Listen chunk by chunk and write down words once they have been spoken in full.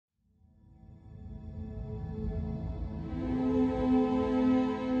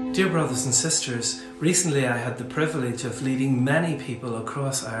Dear brothers and sisters, recently I had the privilege of leading many people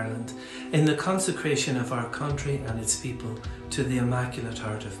across Ireland in the consecration of our country and its people to the Immaculate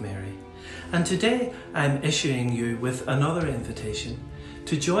Heart of Mary. And today I'm issuing you with another invitation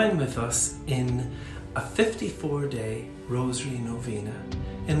to join with us in a 54-day Rosary Novena,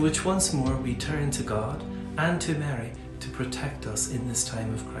 in which once more we turn to God and to Mary to protect us in this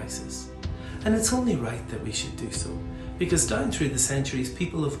time of crisis. And it's only right that we should do so, because down through the centuries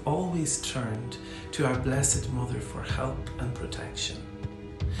people have always turned to our Blessed Mother for help and protection.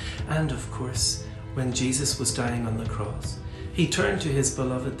 And of course, when Jesus was dying on the cross, he turned to his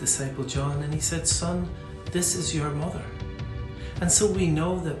beloved disciple John and he said, "Son, this is your mother." And so we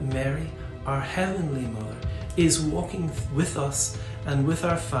know that Mary, our Heavenly Mother, is walking with us and with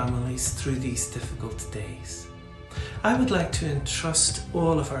our families through these difficult days. I would like to entrust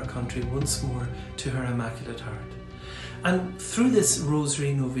all of our country once more to her Immaculate Heart. And through this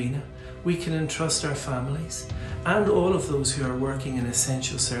Rosary Novena, we can entrust our families and all of those who are working in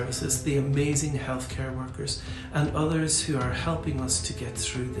essential services, the amazing healthcare workers and others who are helping us to get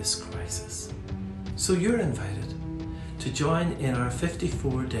through this crisis. So you're invited to join in our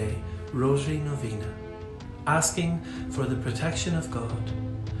 54-day Rosary Novena, asking for the protection of God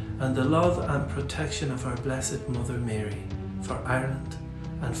and the love and protection of our Blessed Mother Mary for Ireland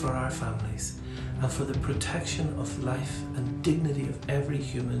and for our families, and for the protection of life and dignity of every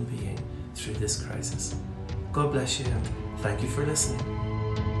human being through this crisis. God bless you and thank you for listening.